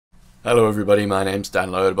Hello everybody, my name's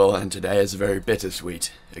Danloadable, and today is a very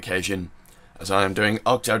bittersweet occasion, as I am doing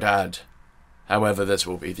Octodad. However, this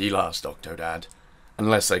will be the last Octodad,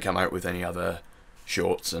 unless they come out with any other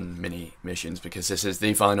shorts and mini missions, because this is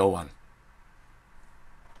the final one.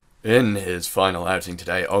 In his final outing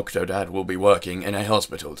today, Octodad will be working in a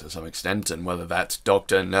hospital to some extent, and whether that's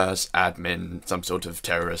doctor, nurse, admin, some sort of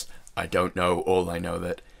terrorist, I don't know. All I know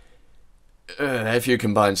that if you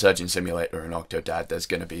combine Surgeon Simulator and Octodad, there's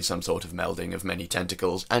going to be some sort of melding of many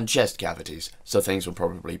tentacles and chest cavities, so things will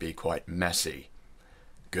probably be quite messy.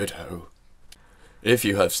 Good-ho. If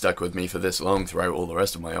you have stuck with me for this long throughout all the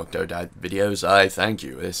rest of my Octodad videos, I thank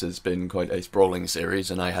you. This has been quite a sprawling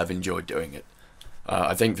series, and I have enjoyed doing it.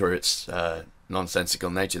 I think through its nonsensical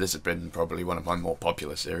nature, this has been probably one of my more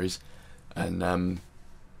popular series, and I'm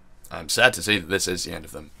sad to see that this is the end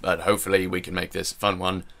of them, but hopefully we can make this a fun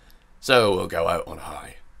one. So we'll go out on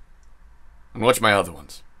high. And watch my other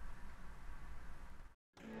ones.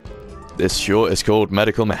 This short is called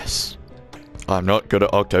Medical Mess. I'm not good at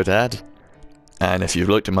Octodad, and if you've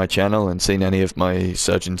looked at my channel and seen any of my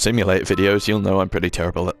Surgeon Simulator videos, you'll know I'm pretty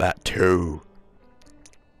terrible at that too.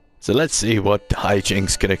 So let's see what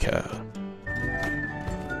hijinks can occur.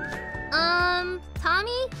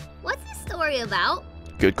 Tommy, what's the story about?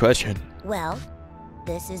 Good question. Well,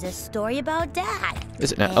 this is a story about Dad.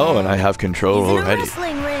 Is it now? Oh, and I have control He's in a already.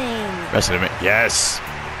 wrestling ring. Wrestling ring. Yes.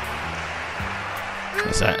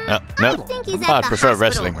 What's that? No. I think he's at I the prefer hospital.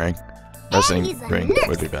 wrestling ring. Wrestling he's a ring nurse.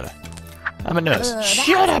 would be better. I'm a nurse. That's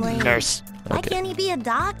Shut up, lame. nurse. Why Okay. can't he be a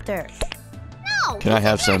doctor? No, Can I he's a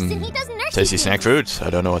have nurse some and he does nursing tasty snack things. foods? I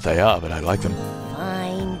don't know what they are, but I like them.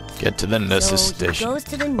 Fine. Get to the nurse's So he station. goes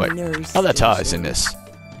to the Wait, nurse are there ties station. in this?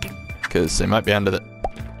 Because they might be under the...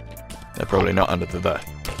 They're probably not under the...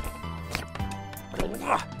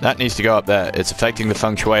 That needs to go up there. It's affecting the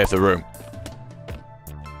feng shui of the room.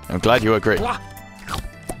 I'm glad you agree.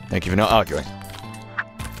 Thank you for not arguing.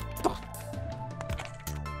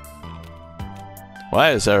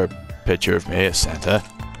 Why is there a picture of me as Santa?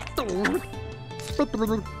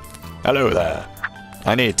 Hello there.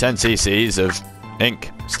 I need 10 cc's of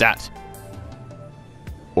ink. Stat.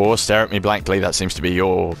 Or stare at me blankly. That seems to be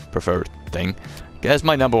your preferred thing. Here's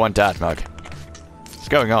my #1 dad mug. What's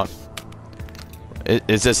going on?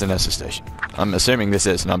 Is this a nurse's station? I'm assuming this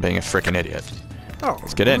is, and I'm being a frickin' idiot.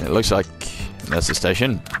 Let's get in. It looks like a nurse's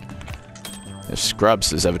station. If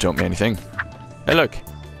Scrubs has ever taught me anything. Hey, look.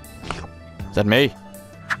 Is that me?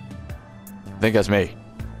 I think that's me.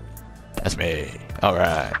 That's me.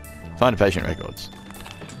 Alright. Find the patient records.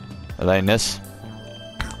 Elaine, this?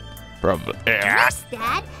 Probably. Nurse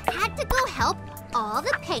Dad had to go help all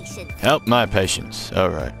the patients. Help my patients.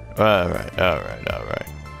 Alright. Alright. Alright. Alright.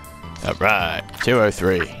 Alright.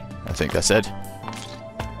 203. I think that's it.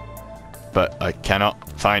 But I cannot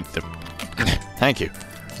find the... Thank you.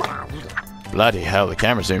 Bloody hell, the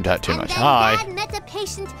camera zoomed out too And much. then Hi. Dad met a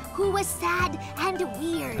patient who was sad and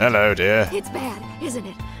weird. Hello, dear. It's bad, isn't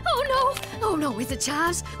it? Oh no! Oh no, is it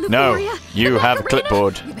Chaz? No, Leukorrhea? you The have a Macarena?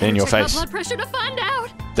 clipboard You better in your check my face. blood pressure to find out.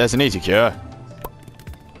 There's an easy cure.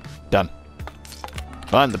 Done.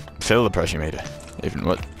 Fill the pressure meter. Even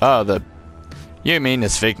what? Oh, the... You mean the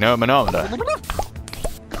sphygmomanometer.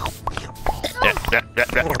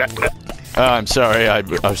 Oh, I'm sorry. I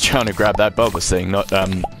was trying to grab that bulbous thing, not,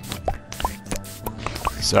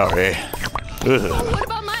 Sorry. Ugh. Oh, what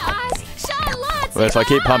about my eyes? Shine lights! Well, if I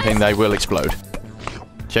keep eyes! pumping, they will explode.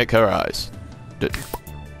 Check her eyes.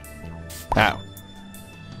 Ow.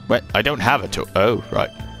 Wait, I don't have a tool. Oh, right.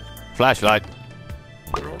 Flashlight.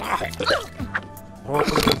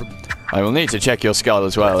 I will need to check your skull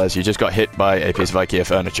as well, as you just got hit by a piece of IKEA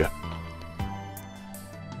furniture.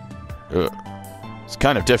 Ugh. It's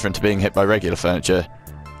kind of different to being hit by regular furniture,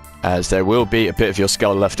 as there will be a bit of your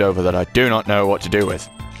skull left over that I do not know what to do with.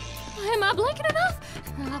 Am I blinking enough?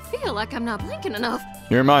 I feel like I'm not blinking enough.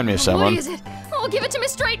 You remind me of someone. What is it? Oh, give it to me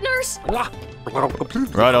straight, nurse.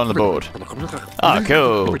 Right on the board. Ah,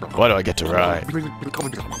 cool. What do I get to write?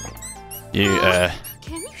 You,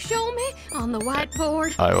 Can you show me on the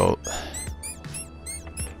whiteboard? I will...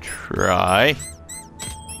 try...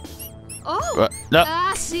 Oh, What? No,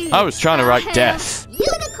 I see. I was trying to write have death.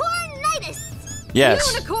 Unicornitis.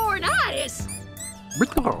 Yes. Unicornitis.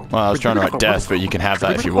 Well, I was trying to write death, but you can have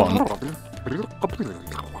that if you want.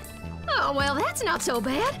 Oh, well, that's not so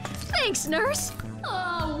bad. Thanks, nurse.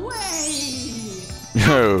 Oh, wait.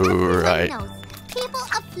 Oh, right. Everyone knows people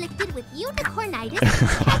afflicted with unicornitis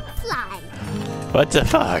can fly. What the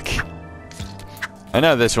fuck? I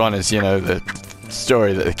know this one is, you know, the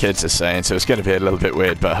story that the kids are saying, so it's going to be a little bit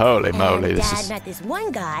weird, but holy moly, this Dad is... met this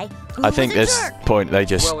one guy who I think was a this jerk. point they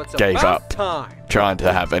just Well, it's gave about up time. trying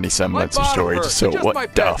to have any semblance of story. bottom Just hurts. thought, Adjust my what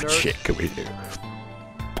bed, daft nurse. shit can we do?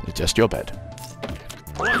 Adjust your bed.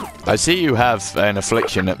 I see you have an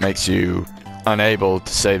affliction that makes you unable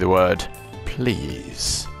to say the word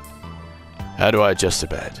please. How do I adjust the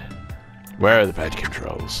bed? Where are the bed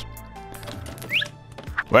controls?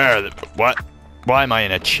 Where are the... What? Why am I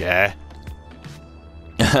in a chair?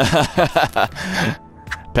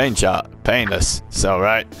 Pain shot. Painless. It's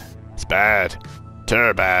alright. It's bad.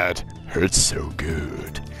 Terrible bad. Hurts so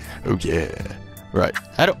good. Oh yeah. Right.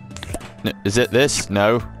 How do... Is it this?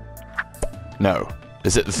 No. No.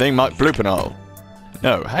 Is it the thing Mike Bloopinol?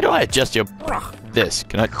 No. How do I adjust your... This?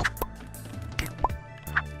 Can I...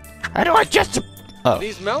 How do I adjust the... Oh.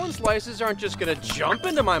 These melon slices aren't just gonna jump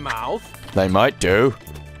into my mouth. They might do.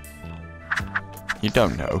 You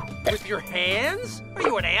don't know. With your hands? Are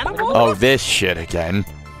you an animal? Oh, this shit again.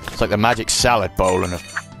 It's like the magic salad bowl in a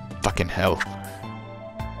fucking hell.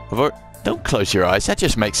 Don't close your eyes. That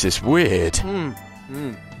just makes this weird. What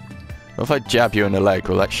if I jab you in the leg?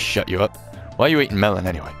 Will that shut you up? Why are you eating melon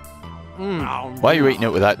anyway? Why are you eating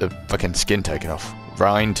it without the fucking skin taken off?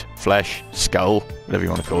 Rind, flesh, skull, whatever you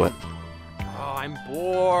want to call it. Oh, I'm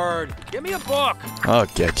bored. Give me a book. I'll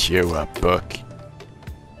get you a book.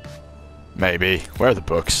 Maybe. Where are the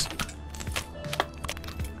books?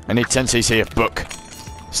 I need 10cc of book.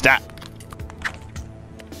 Stat.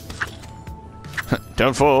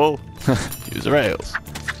 Don't fall. Use the rails.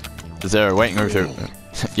 Is there a waiting room through?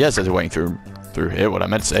 Yes, there's a waiting through here. What I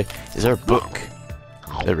meant to say. Is there a book?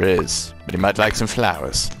 There is. But he might like some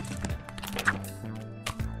flowers.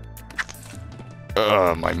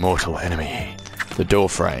 Ugh, my mortal enemy. The door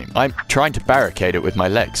frame. I'm trying to barricade it with my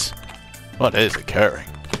legs. What is occurring?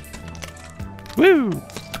 Woo!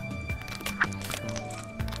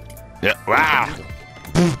 Yeah, wow!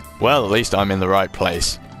 Well, at least I'm in the right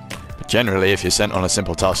place. But generally, if you're sent on a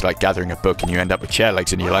simple task like gathering a book and you end up with chair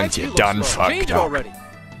legs in your lungs, you're done fucked up. Already.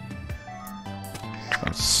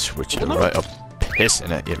 I'll switch it right up. Piss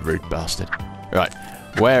in it, you rude bastard. Right,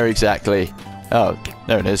 where exactly? Oh,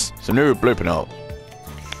 there it is. Some new bloopinol.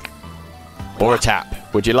 Or a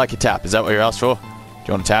tap. Would you like a tap? Is that what you're asked for? Do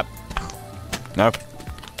you want a tap? No?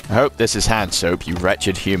 I hope this is hand soap, you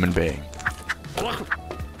wretched human being.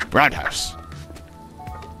 Roundhouse.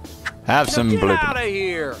 Have some Get bloopinol out of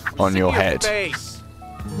here. on See your head. Face.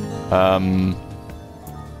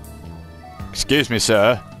 Excuse me,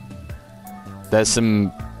 sir. There's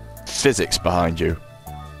some physics behind you.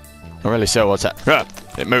 Not really sure what's that. Ah,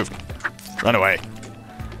 it moved. Run away.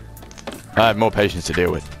 I have more patients to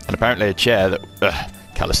deal with. And apparently a chair that...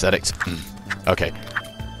 calisthenics. Okay.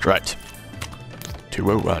 Right.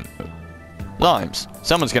 201. Limes.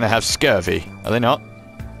 Someone's going to have scurvy. Are they not?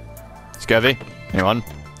 Scurvy? Anyone?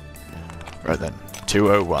 Right then.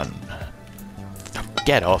 201.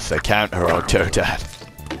 Get off the counter, Octodad.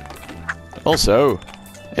 Also,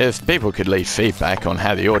 if people could leave feedback on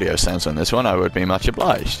how the audio sounds on this one, I would be much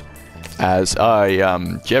obliged. As I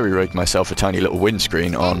jerry-rigged myself a tiny little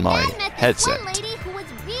windscreen on my headset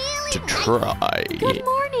to try. Good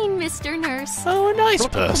morning, Mr. Nurse. Oh, a nice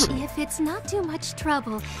person. If it's not too much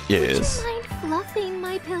trouble, Yes. would you mind fluffing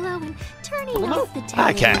my pillow and turning off the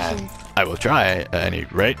I television? can. I will try at any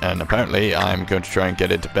rate, and apparently I'm going to try and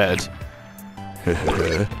get into bed.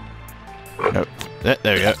 No. There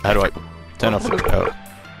we go. How do I turn off the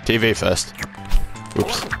TV first?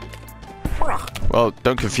 Oops. Well,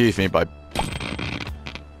 don't confuse me by...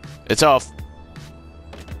 It's off.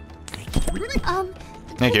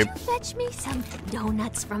 Thank you. Could fetch me some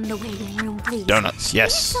donuts from the waiting room, please? Donuts,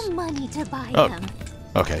 yes. I need some money to buy Oh. them.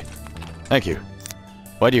 Okay. Thank you.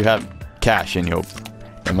 Why do you have cash in your...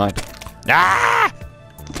 Never mind. Ah!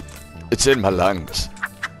 It's in my lungs.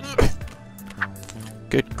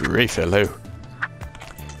 Good grief, hello.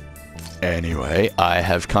 Anyway, I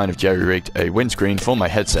have kind of jerry-rigged a windscreen for my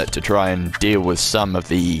headset to try and deal with some of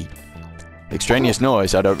the extraneous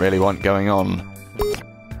noise I don't really want going on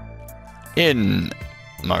in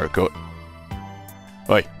my record.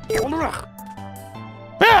 Oi.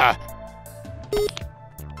 Ah!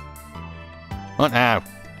 What now?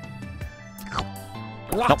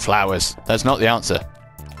 Not flowers. That's not the answer.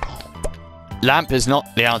 Lamp is not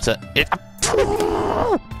the answer.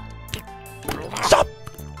 Stop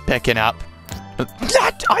picking up.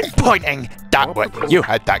 I'm pointing that way. You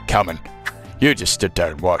had that coming. You just stood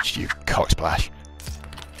there and watched, you cocksplash.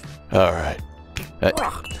 Alright.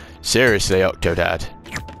 Seriously, Octodad.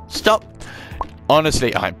 Stop.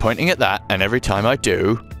 Honestly, I'm pointing at that, and every time I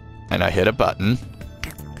do, and I hit a button,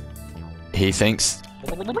 he thinks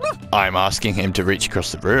I'm asking him to reach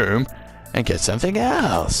across the room and get something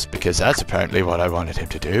else, because that's apparently what I wanted him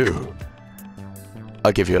to do.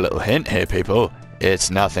 I'll give you a little hint here, people. It's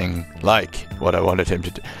nothing like what I wanted him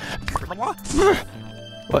to do.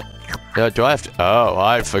 What? Do I have to? Oh,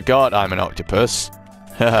 I forgot I'm an octopus.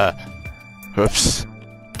 Whoops.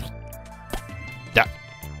 Yeah.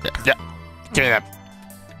 Give me that.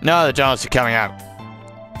 No, the donuts are coming out.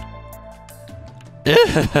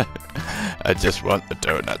 I just want the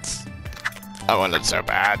donuts. I want it so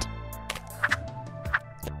bad.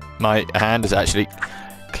 My hand is actually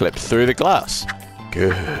clipped through the glass.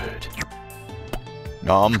 Good.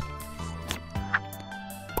 Nom.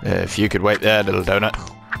 If you could wait there, little donut.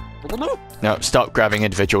 No, stop grabbing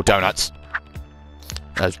individual donuts.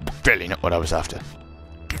 That's really not what I was after.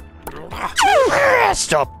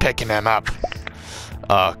 Stop picking them up.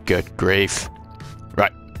 Oh, good grief.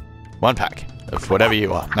 Right. 1 pack of whatever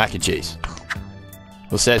you are. Mac and cheese.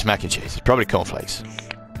 We'll say it's mac and cheese. It's probably cornflakes.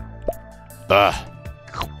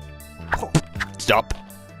 Stop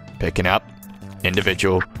picking up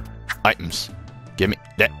individual items. Give me...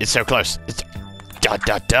 It's so close. It's...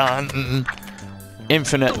 Dun.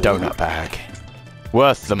 Infinite donut bag.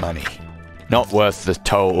 Worth the money. Not worth the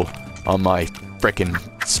toll on my frickin'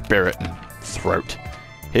 spirit and throat.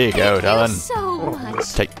 Here you go, darling. So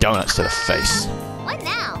much. Take donuts to the face. What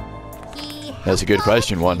now? That's a good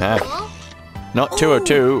question, what now? Not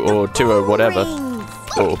 202 or 20 whatever.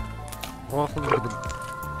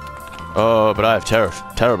 Oh, but I have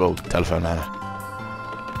terrible telephone manner.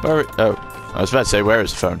 Where? Oh, I was about to say, where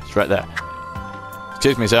is the phone? It's right there.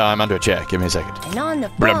 Excuse me, sir, I'm under a chair. Give me a second. And on the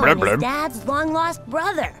phone Blub, blub, blub. is Dad's long-lost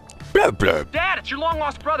brother. Blub, blub. Dad, it's your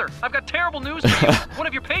long-lost brother. I've got terrible news for you. One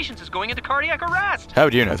of your patients is going into cardiac arrest. How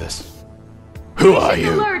do you know this? Who are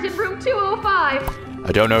you? Alert in room 205.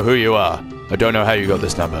 I don't know who you are. I don't know how you got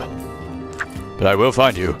this number. But I will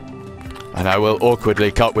find you. And I will awkwardly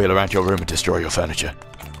cartwheel around your room and destroy your furniture.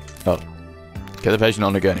 Oh. Get the patient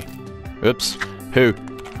on the gurney. Oops. Who?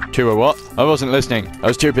 2 or what? I wasn't listening. I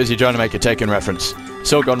was too busy trying to make a Taken reference.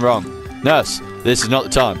 It's all gone wrong. Nurse, this is not the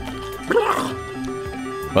time.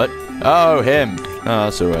 What? Oh, him. Oh,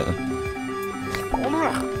 that's alright then.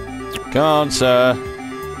 Come on, sir.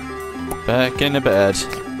 Back in the bed.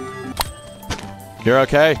 You're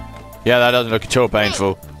okay? Yeah, that doesn't look at all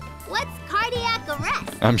painful. What's cardiac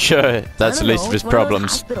arrest? I'm sure that's the least of his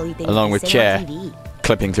problems, along with chair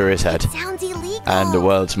clipping through his head, Sounds illegal. and the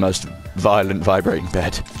world's most violent vibrating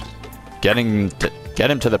bed. Get him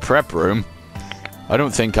to the prep room. I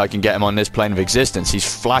don't think I can get him on this plane of existence. He's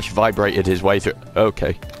flash vibrated his way through.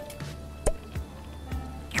 Okay.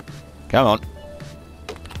 Come on.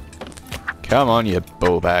 Come on, you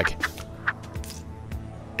bullbag.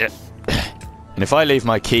 And if I leave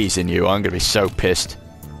my keys in you, I'm gonna be so pissed.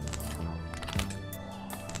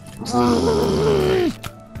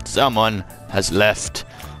 Someone has left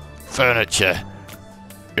furniture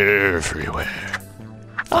everywhere.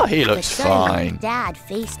 Oh, he looks But suddenly, fine. Dad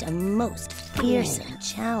faced a most fearsome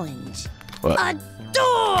challenge. What? A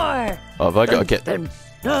door! Oh, have I got to get...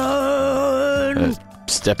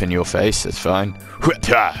 step in your face, that's fine.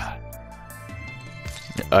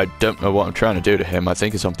 I don't know what I'm trying to do to him. I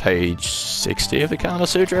think it's on page 60 of the Kama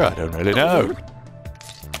Sutra. I don't really know.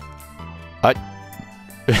 I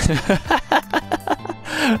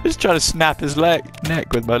was trying to snap his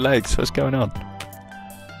neck with my legs. What's going on?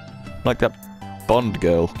 Like that Bond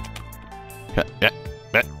girl.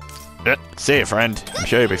 See you, friend. I'm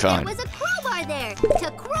sure you'll be fine. There was a crowbar there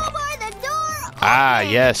to crowbar the door. Ah,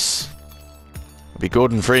 yes. It'll be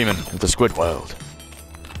Gordon Freeman of the Squid World.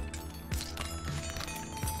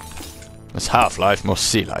 That's Half-Life, more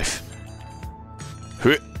sea life.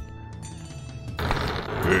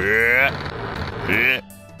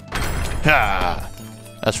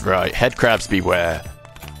 That's right, head crabs beware.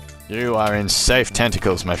 You are in safe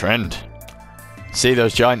tentacles, my friend. See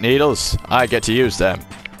those giant needles? I get to use them.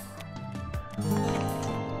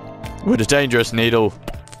 Would a dangerous needle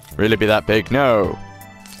really be that big? No.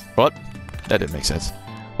 What? That didn't make sense.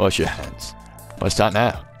 Wash your hands. Well, start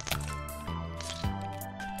now.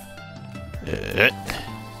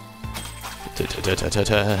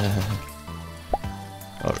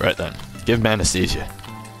 Alright then. Give him anesthesia.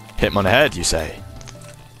 Hit him on the head, you say?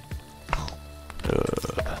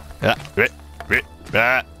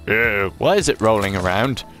 Why is it rolling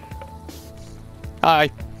around? Hi.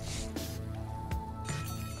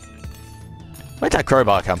 Where'd that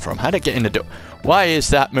crowbar come from? How'd it get in the door? Why is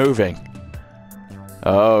that moving?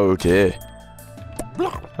 Oh dear.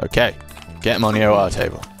 Okay. Get him on the OR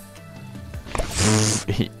table.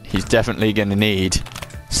 He's definitely going to need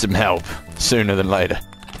some help sooner than later.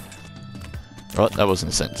 What? That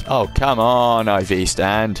wasn't a sentence. Oh, come on, IV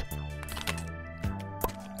stand.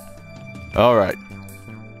 Alright.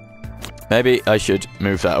 Maybe I should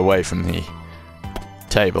move that away from the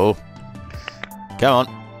table. Come on.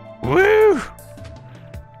 Woo!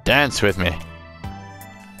 Dance with me.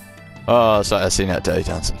 Oh, it's like I've seen that Dirty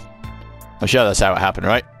Dancing. I'm sure that's how it happened,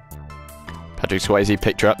 right? Patrick Swayze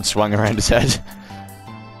picked her up and swung around his head.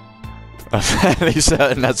 I'm fairly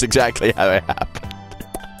certain that's exactly how it happened.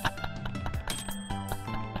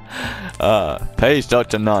 Page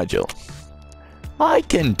Dr. Nigel. I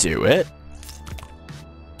can do it.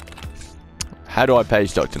 How do I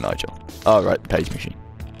page Dr. Nigel? Oh, right, the page machine.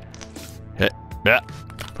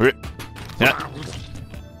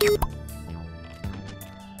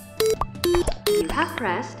 You have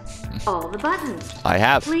pressed all the buttons. I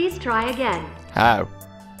have. Please try again. How?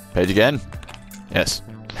 Page again? Yes.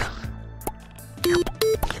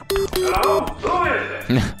 Hello? Who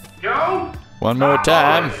is it? Joe? One more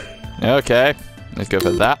time. Okay. Let's go for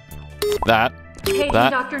that. That. Paging That.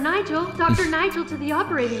 Dr. Nigel. Dr. Nigel to the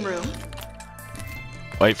operating room.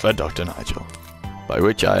 Wait for Dr. Nigel. By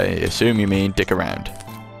which I assume you mean dick around.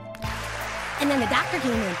 And then the doctor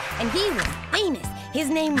came in, and he was famous. His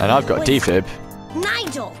name And I've got was defib.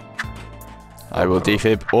 Nigel. I will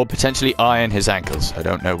defib or potentially iron his ankles. I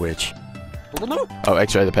don't know which. Oh,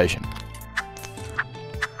 x-ray the patient.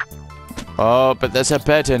 Oh, but there's a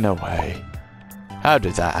bed in the way. How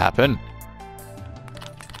did that happen?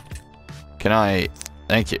 Can I...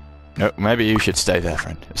 Thank you. No, maybe you should stay there,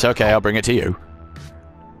 friend. It's okay, I'll bring it to you.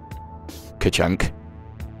 Ka-chunk.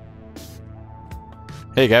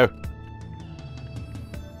 Here you go.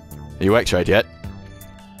 Are you x-rayed yet?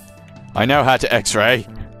 I know how to x-ray.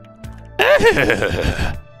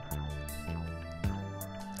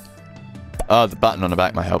 Oh, the button on the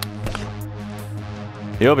back might help.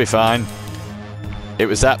 You'll be fine. It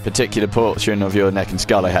was that particular portion of your neck and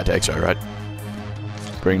skull I had to x-ray, right?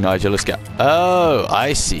 Bring Nigel a scalpel. Oh,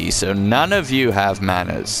 I see. So none of you have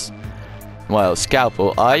manners. Well,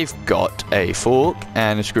 scalpel, I've got a fork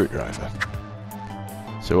and a screwdriver.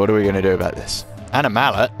 So what are we going to do about this? And a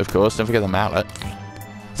mallet, of course. Don't forget the mallet.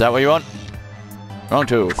 Is that what you want? Wrong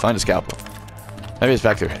tool. Find a scalpel. Maybe it's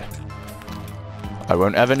back through here. I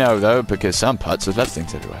won't ever know, though, because some putts have left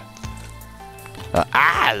things everywhere.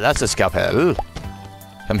 That's a scalpel.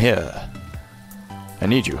 Come here. I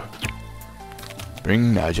need you.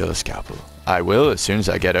 Bring Nigel a scalpel. I will as soon as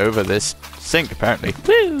I get over this sink, apparently.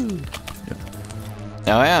 Woo!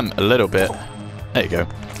 Now, I am a little bit... There you go.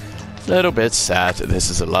 A little bit sad that this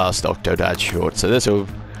is the last Octodad short, so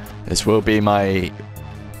this will be my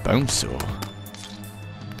bone saw.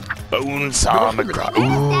 Bone saw McGraw.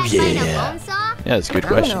 Ooh, yeah. Yeah, that's a good I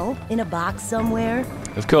question. don't know, in a box somewhere.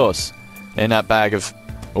 Of course. In that bag of...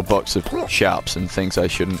 or box of sharps and things I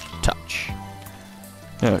shouldn't touch.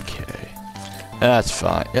 Okay. That's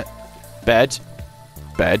fine. Yeah. Bed.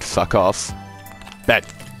 Bed. Fuck off. Bed.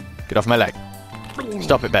 Get off my leg.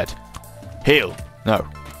 Stop it, bed. Heel. No.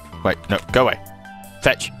 Wait, no. Go away.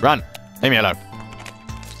 Fetch. Run. Leave me alone.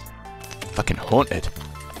 Fucking haunted.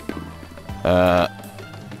 What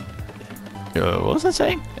was I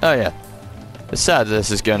saying? Oh, yeah. It's sad that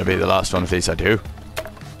this is going to be the last one of these I do.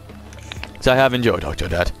 So I have enjoyed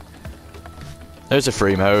Octodad. There's a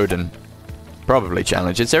free mode and probably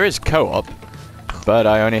challenges. There is co-op, but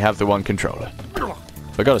I only have the one controller.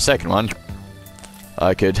 If I got a second one,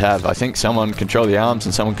 I could have, I think, someone control the arms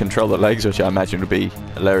and someone control the legs, which I imagine would be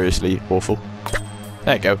hilariously awful.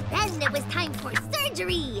 There you go. Then it was time for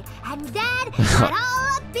surgery, and Dad got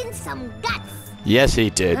all up in some guts. Yes, he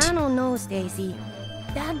did. I don't know, Stacy.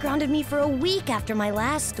 Dad grounded me for a week after my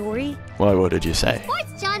last story. Why, what did you say?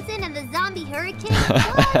 Sports Johnson and the zombie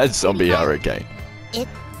hurricane. Zombie hurricane. It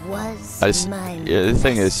was my Yeah, the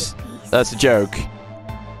thing is, that's a joke.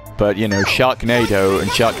 But, you know, Sharknado and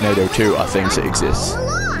Sharknado 2 are things that exist.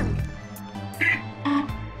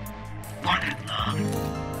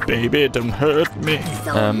 Baby, don't hurt me.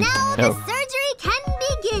 So now the surgery can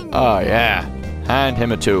begin. Oh, yeah. Hand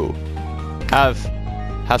him a tool. Have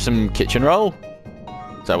some kitchen roll?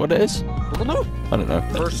 Is that what it is? I don't know.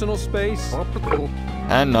 Personal space.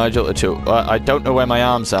 And Nigel a tool. I don't know where my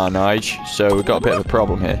arms are, Nige, so we've got a bit of a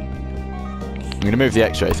problem here. I'm going to move the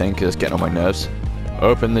x-ray thing because it's getting on my nerves.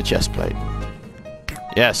 Open the chest plate.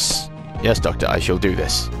 Yes. Yes, Doctor, I shall do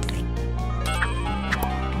this.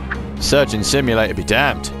 Surgeon simulator be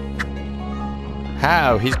damned.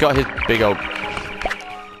 How? He's got his big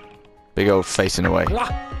old face in the way.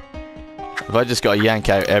 Have I just got to yank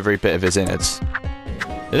out every bit of his innards?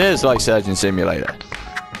 It is like Surgeon Simulator.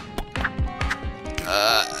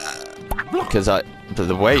 because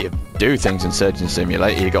the way you do things in Surgeon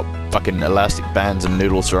Simulator, you got fucking elastic bands and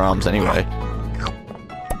noodles for arms anyway.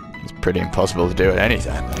 It's pretty impossible to do at any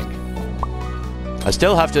time, I think. I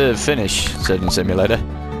still have to finish Surgeon Simulator,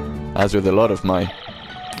 as with a lot of my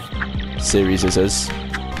series. Here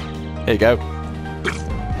you go.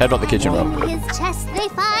 Headbutt the kitchen roll. In his chest they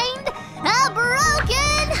find a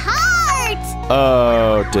broken heart!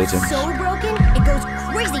 Oh, did him. So broken, it goes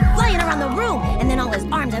crazy flying around the room, and then all his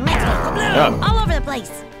arms and legs go all over the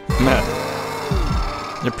place.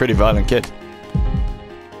 You're a pretty violent kid.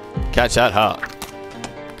 Catch that heart.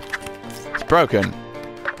 It's broken.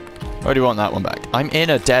 Where do you want that one back? I'm in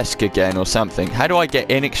a desk again or something. How do I get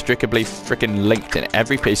inextricably freaking linked in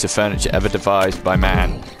every piece of furniture ever devised by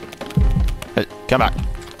man? Come back.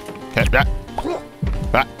 Back.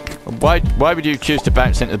 Why would you choose to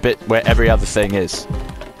bounce into the bit where every other thing is?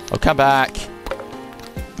 Oh, come back.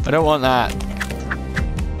 I don't want that.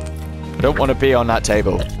 I don't want to be on that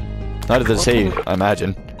table. Neither does he, I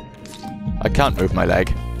imagine. I can't move my leg.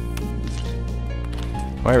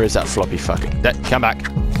 Where is that floppy fucker? Come back.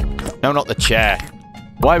 No, not the chair.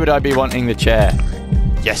 Why would I be wanting the chair?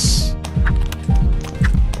 Yes.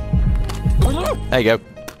 There you go.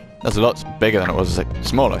 That's a lot bigger than it was.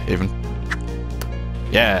 Smaller, even.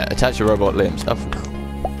 Yeah, attach your robot limbs. Oh.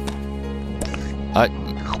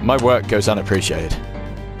 My work goes unappreciated.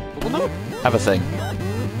 Have a thing.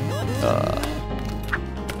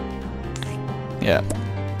 Yeah.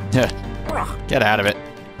 Get out of it.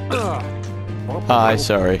 Hi,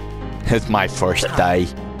 sorry. It's my first day.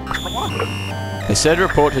 They said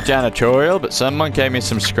report to janitorial, but someone gave me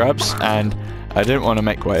some scrubs, and I didn't want to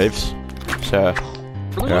make waves. So,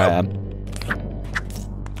 here I am.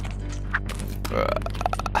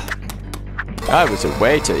 I was a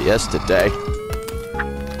waiter yesterday.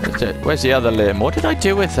 Where's the other limb? What did I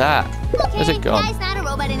do with that? Where's it gone? Guy's not a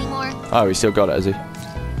robot anymore. Oh, he still got it, has he?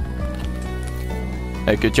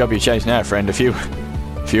 Hey, good job you changed now, friend. If you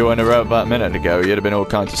weren't a robot a minute ago, you'd have been all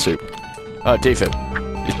kinds of soup. Oh, defib.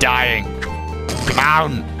 He's dying. Come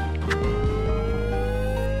on.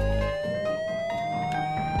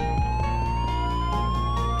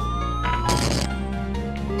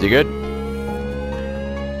 Is he good?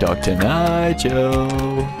 Dr. Nigel.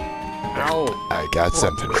 I got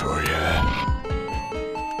something for you.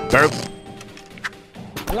 Burp.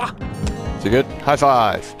 Is he good? High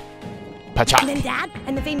five. Pacha. And then Dad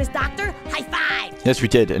and the famous doctor, high five. Yes, we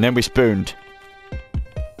did, and then we spooned.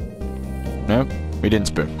 No, we didn't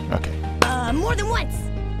spoon. Okay. More than once.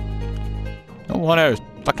 Oh, one of those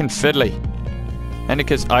fucking fiddly. And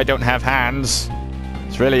because I don't have hands,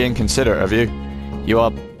 it's really inconsiderate of you. You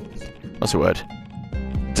are, what's the word?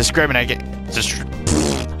 Discriminating.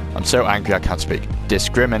 I'm so angry I can't speak.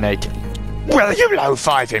 Discriminating. Well, you low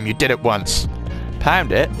five him. You did it once.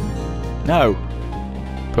 Pound it? No.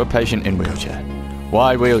 Put patient in wheelchair.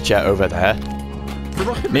 Why wheelchair over there?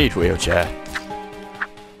 Need wheelchair.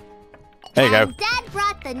 There you go. Dad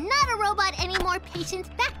brought the not a robot anymore patient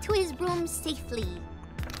back to his room safely.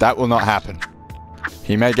 That will not happen.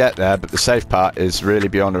 He may get there, but the safe part is really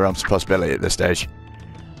beyond the realms of possibility at this stage.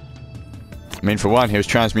 I mean, for one, he was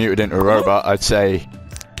transmuted into a robot. I'd say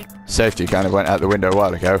safety kind of went out the window a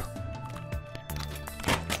while ago.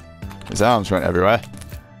 His arms went everywhere.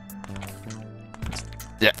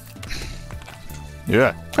 Yeah.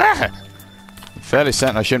 Yeah. I'm fairly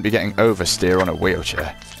certain I shouldn't be getting oversteer on a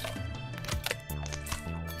wheelchair.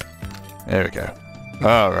 There we go.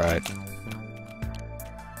 Alright.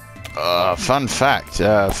 Fun fact,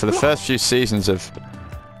 for the first few seasons of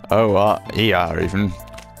ER even,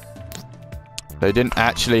 they didn't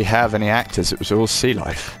actually have any actors, it was all sea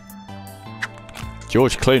life.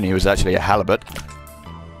 George Clooney was actually a halibut.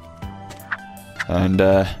 And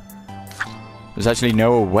there's actually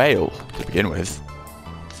no whale to begin with.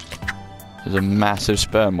 There's a massive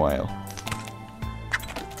sperm whale.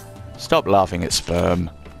 Stop laughing at sperm.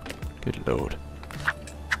 Good lord.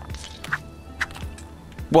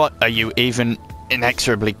 What are you even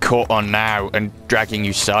inexorably caught on now and dragging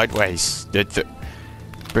you sideways?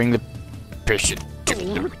 Bring the patient to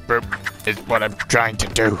the burp is what I'm trying to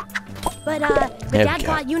do. But Dad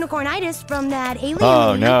got unicornitis from that alien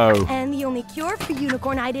Oh movie, no. and the only cure for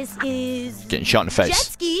unicornitis is Getting shot in the face. jet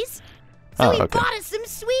skis. So he okay. bought us some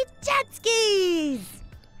sweet jet skis.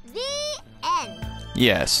 The end.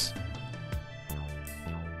 Yes.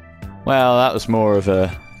 Well, that was more of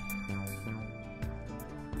a...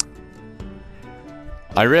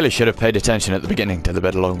 I really should have paid attention at the beginning to the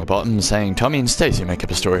bit along the bottom saying Tommy and Stacy make up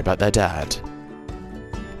a story about their dad.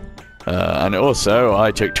 And also,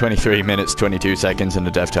 I took 23 minutes, 22 seconds and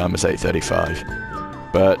the dev time was 8:35.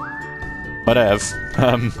 But, whatever.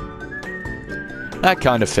 that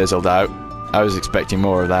kind of fizzled out. I was expecting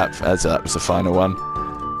more of that, as that was the final one.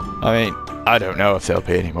 I mean, I don't know if there'll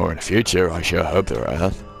be any more in the future. I sure hope there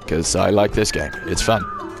are, because I like this game. It's fun.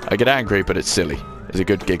 I get angry, but it's silly. It's a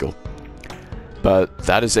good giggle. But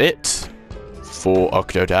that is it for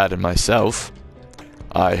Octodad and myself.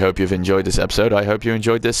 I hope you've enjoyed this episode. I hope you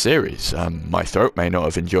enjoyed this series. My throat may not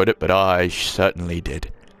have enjoyed it, but I certainly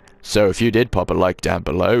did. So if you did, pop a like down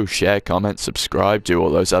below, share, comment, subscribe, do all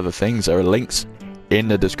those other things. There are links in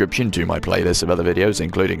the description to my playlist of other videos,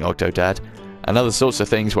 including Octodad, and other sorts of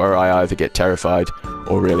things where I either get terrified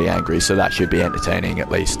or really angry, so that should be entertaining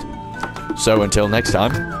at least. So until next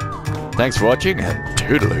time, thanks for watching, and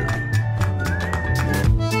toodaloo.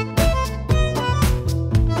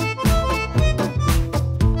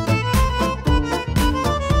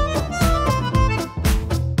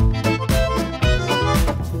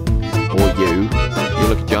 You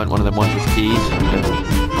look a giant one of them ones with keys.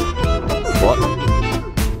 What?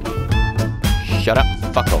 Shut up,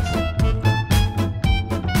 fuck off.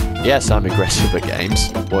 Yes, I'm aggressive at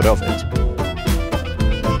games. What of it?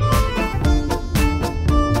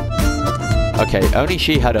 Okay, only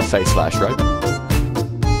she had her face flash, right?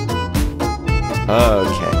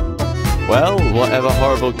 Okay. Well, whatever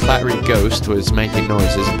horrible clattery ghost was making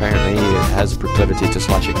noises, apparently it has a proclivity to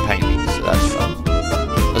slashing paintings, so that's fun.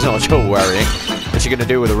 That's not at all worrying. What's she gonna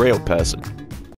do with a real person?